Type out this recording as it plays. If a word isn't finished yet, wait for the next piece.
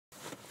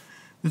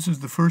This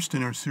is the first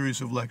in our series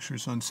of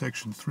lectures on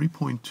section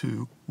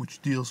 3.2,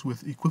 which deals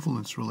with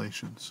equivalence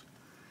relations.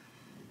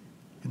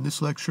 In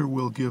this lecture,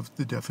 we'll give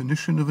the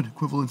definition of an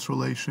equivalence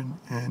relation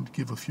and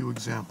give a few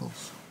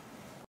examples.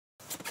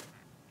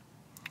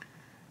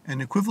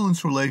 An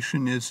equivalence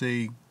relation is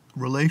a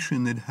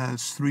relation that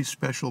has three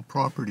special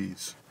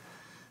properties.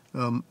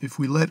 If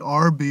we let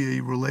R be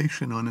a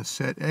relation on a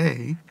set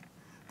A,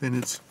 then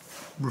it's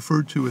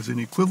referred to as an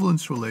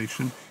equivalence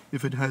relation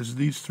if it has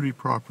these three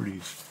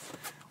properties.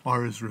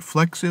 R is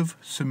reflexive,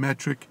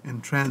 symmetric,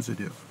 and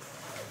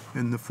transitive.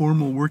 And the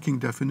formal working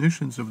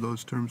definitions of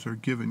those terms are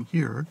given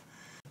here.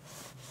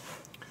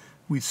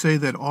 We say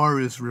that R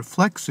is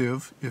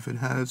reflexive if it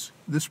has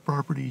this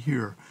property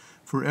here.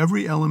 For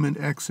every element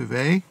x of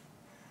A,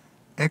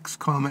 x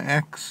comma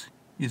x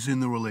is in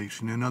the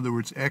relation. In other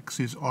words, x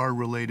is R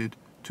related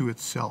to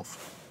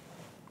itself.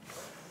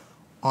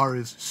 R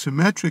is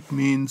symmetric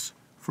means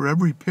for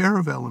every pair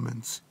of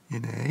elements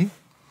in A,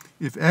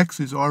 if x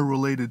is R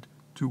related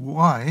to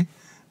y,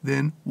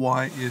 then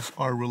y is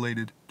R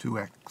related to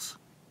x.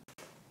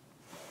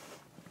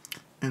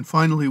 And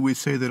finally, we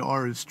say that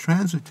R is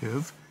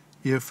transitive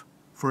if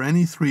for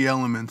any three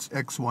elements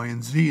x, y,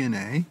 and z in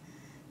A,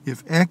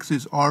 if x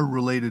is R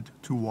related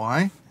to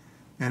y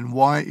and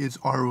y is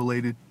R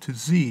related to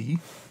z,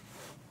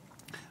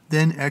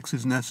 then x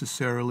is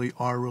necessarily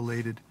R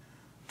related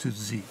to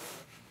z.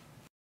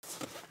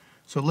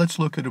 So let's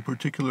look at a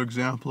particular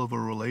example of a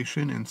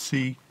relation and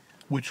see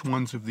which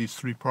ones of these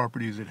three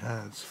properties it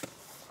has.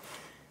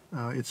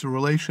 It's a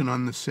relation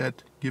on the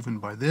set given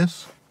by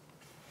this,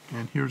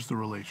 and here's the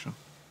relation.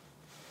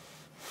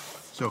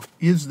 So,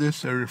 is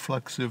this a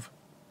reflexive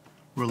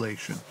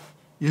relation?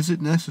 Is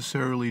it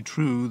necessarily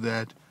true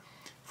that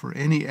for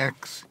any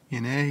x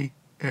in A,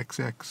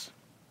 xx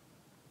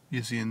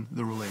is in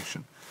the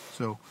relation?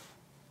 So,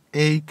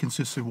 A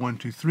consists of 1,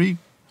 2, 3.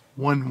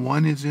 1,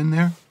 1 is in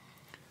there.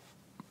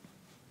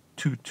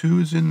 2, 2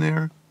 is in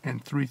there.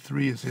 And 3,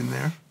 3 is in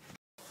there.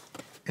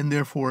 And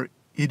therefore,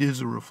 it is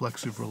a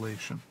reflexive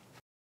relation.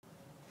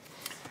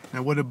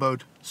 Now, what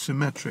about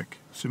symmetric?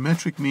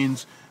 Symmetric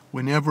means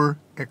whenever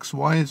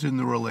xy is in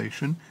the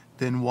relation,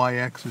 then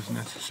yx is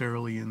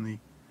necessarily in the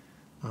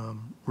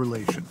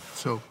relation.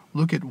 So,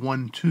 look at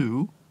 1,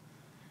 2.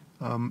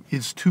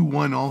 Is 2,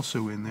 1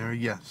 also in there?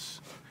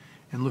 Yes.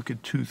 And look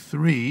at 2,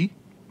 3.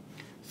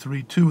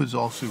 3, 2 is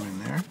also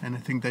in there. And I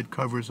think that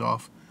covers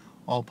off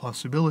all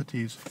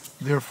possibilities.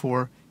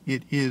 Therefore,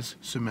 it is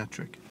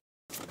symmetric.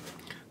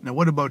 Now,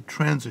 what about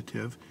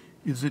transitive?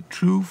 Is it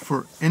true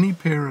for any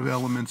pair of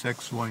elements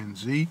x, y, and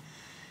z?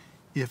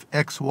 If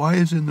xy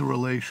is in the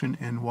relation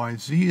and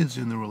yz is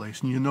in the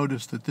relation, you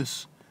notice that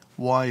this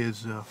y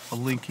is a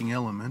linking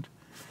element.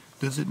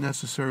 Does it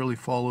necessarily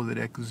follow that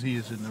xz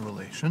is in the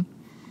relation?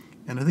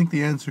 And I think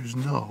the answer is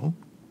no,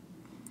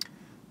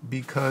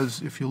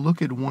 because if you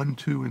look at 1,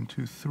 2, and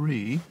 2,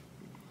 3,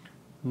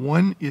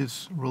 1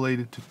 is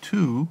related to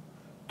 2,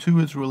 2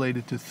 is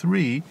related to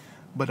 3,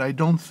 but I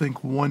don't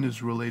think 1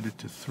 is related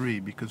to 3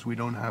 because we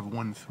don't have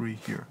 1, 3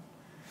 here.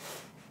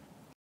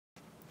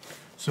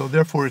 So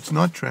therefore it's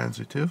not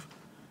transitive.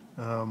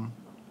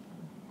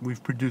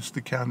 We've produced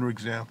the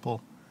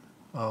counterexample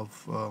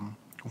of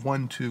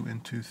 1, 2,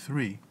 and 2,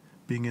 3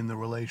 being in the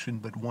relation,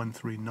 but 1,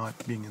 3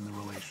 not being in the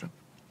relation.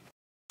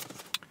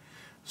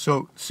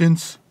 So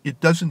since it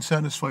doesn't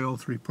satisfy all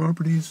three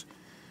properties,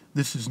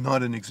 this is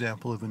not an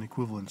example of an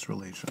equivalence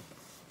relation.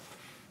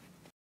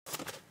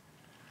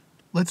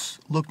 Let's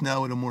look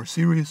now at a more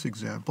serious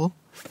example.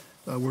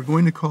 We're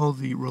going to call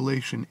the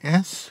relation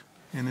S,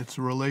 and it's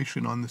a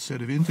relation on the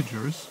set of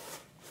integers.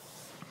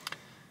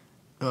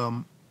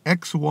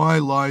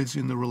 xy lies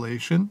in the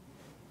relation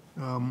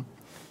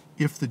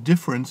if the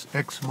difference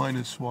x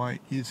minus y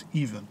is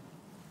even.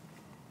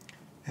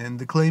 And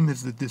the claim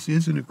is that this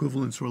is an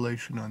equivalence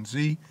relation on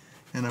Z,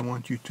 and I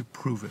want you to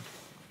prove it.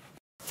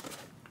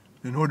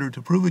 In order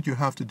to prove it, you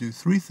have to do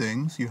three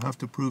things. You have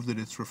to prove that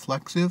it's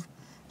reflexive,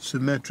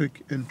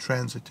 symmetric, and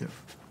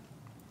transitive.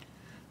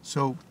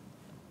 So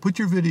put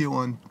your video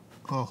on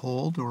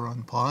hold or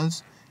on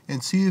pause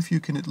and see if you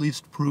can at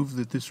least prove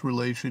that this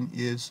relation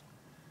is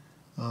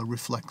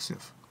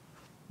reflexive.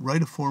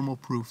 Write a formal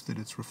proof that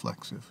it's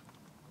reflexive.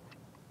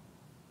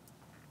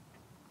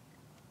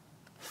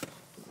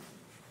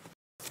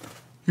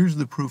 Here's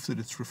the proof that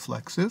it's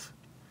reflexive.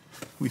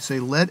 We say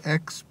let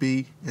x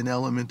be an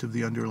element of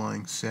the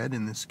underlying set,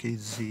 in this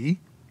case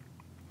Z.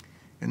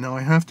 And now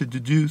I have to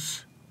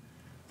deduce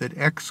that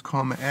x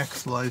comma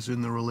x lies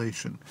in the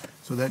relation.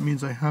 So that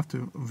means I have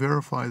to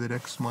verify that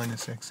x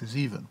minus x is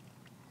even.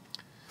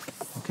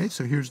 Okay,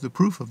 so here's the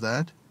proof of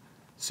that.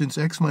 Since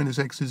x minus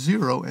x is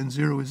 0 and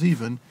 0 is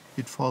even,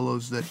 it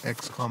follows that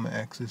x comma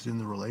x is in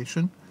the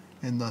relation,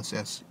 and thus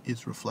S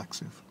is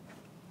reflexive.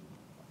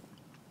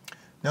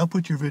 Now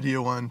put your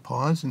video on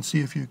pause and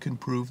see if you can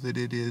prove that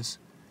it is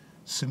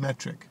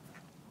symmetric.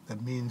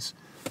 That means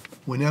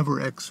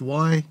whenever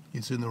xy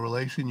is in the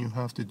relation, you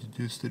have to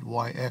deduce that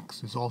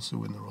yx is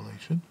also in the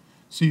relation.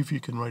 See if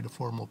you can write a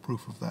formal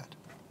proof of that.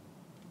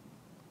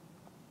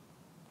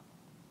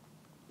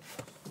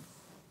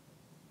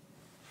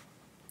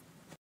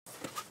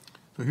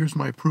 So here's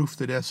my proof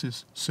that S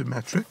is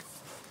symmetric.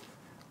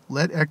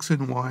 Let x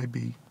and y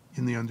be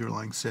in the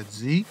underlying set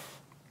Z.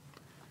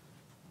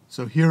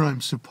 So here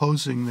I'm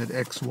supposing that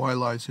x, y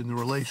lies in the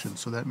relation.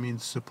 So that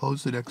means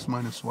suppose that x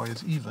minus y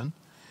is even.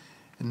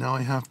 And now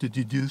I have to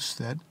deduce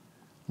that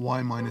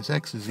y minus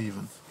x is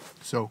even.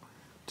 So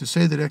to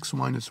say that x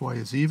minus y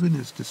is even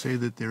is to say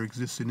that there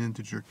exists an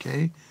integer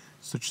k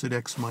such that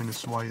x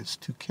minus y is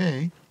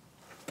 2k.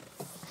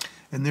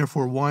 And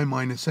therefore y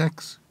minus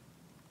x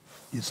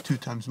is 2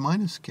 times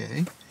minus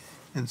k.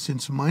 And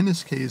since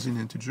minus k is an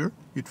integer,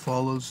 it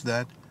follows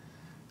that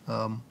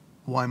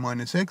y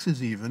minus x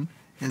is even,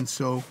 and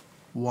so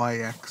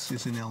yx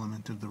is an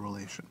element of the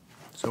relation.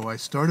 So I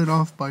started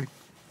off by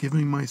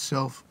giving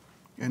myself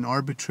an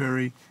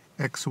arbitrary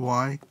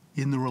xy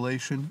in the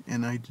relation,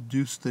 and I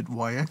deduced that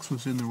yx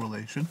was in the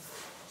relation,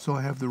 so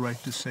I have the right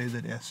to say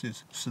that S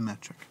is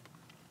symmetric.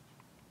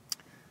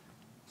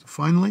 So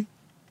finally,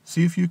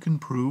 see if you can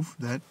prove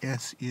that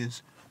S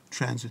is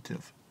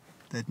transitive.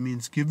 That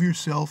means give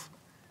yourself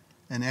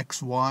an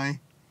xy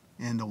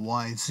and a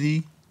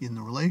yz in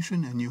the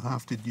relation, and you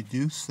have to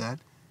deduce that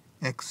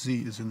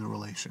xz is in the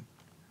relation.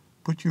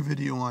 Put your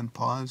video on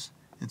pause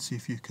and see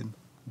if you can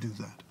do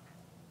that.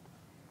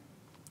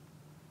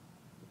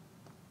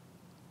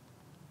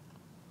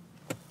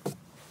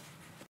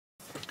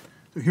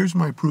 So here's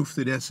my proof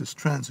that S is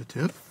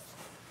transitive.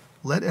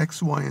 Let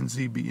x, y, and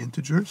z be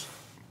integers.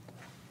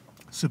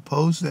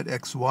 Suppose that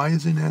xy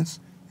is in S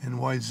and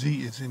yz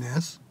is in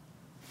S.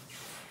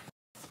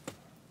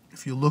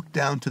 If you look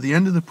down to the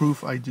end of the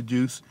proof, I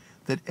deduce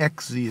that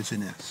xz is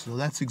in S. So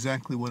that's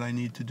exactly what I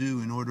need to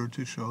do in order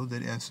to show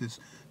that S is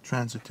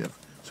transitive.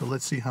 So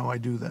let's see how I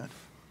do that.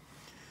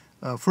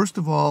 First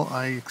of all,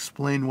 I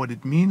explain what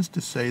it means to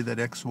say that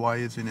xy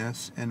is in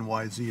S and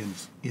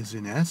yz is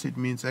in S. It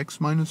means x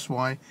minus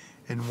y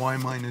and y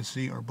minus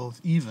z are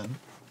both even.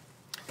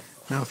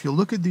 Now, if you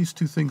look at these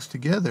two things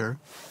together,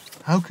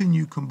 how can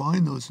you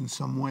combine those in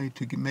some way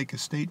to make a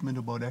statement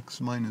about x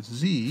minus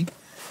z?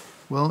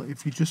 Well,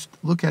 if you just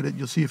look at it,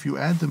 you'll see if you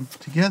add them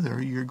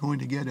together, you're going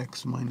to get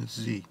x minus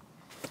z.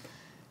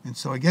 And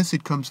so I guess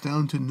it comes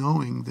down to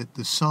knowing that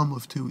the sum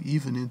of two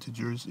even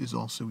integers is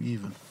also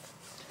even.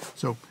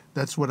 So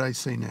that's what I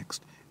say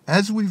next.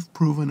 As we've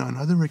proven on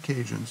other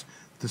occasions,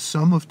 the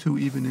sum of two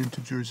even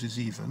integers is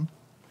even.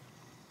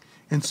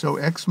 And so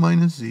x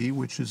minus z,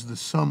 which is the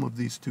sum of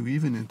these two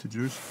even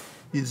integers,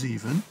 is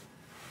even,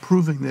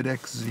 proving that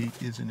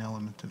xz is an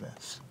element of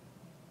S.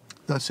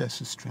 Thus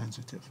S is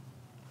transitive.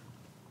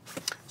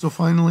 So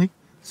finally,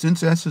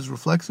 since S is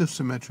reflexive,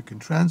 symmetric,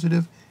 and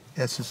transitive,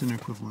 S is an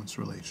equivalence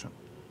relation.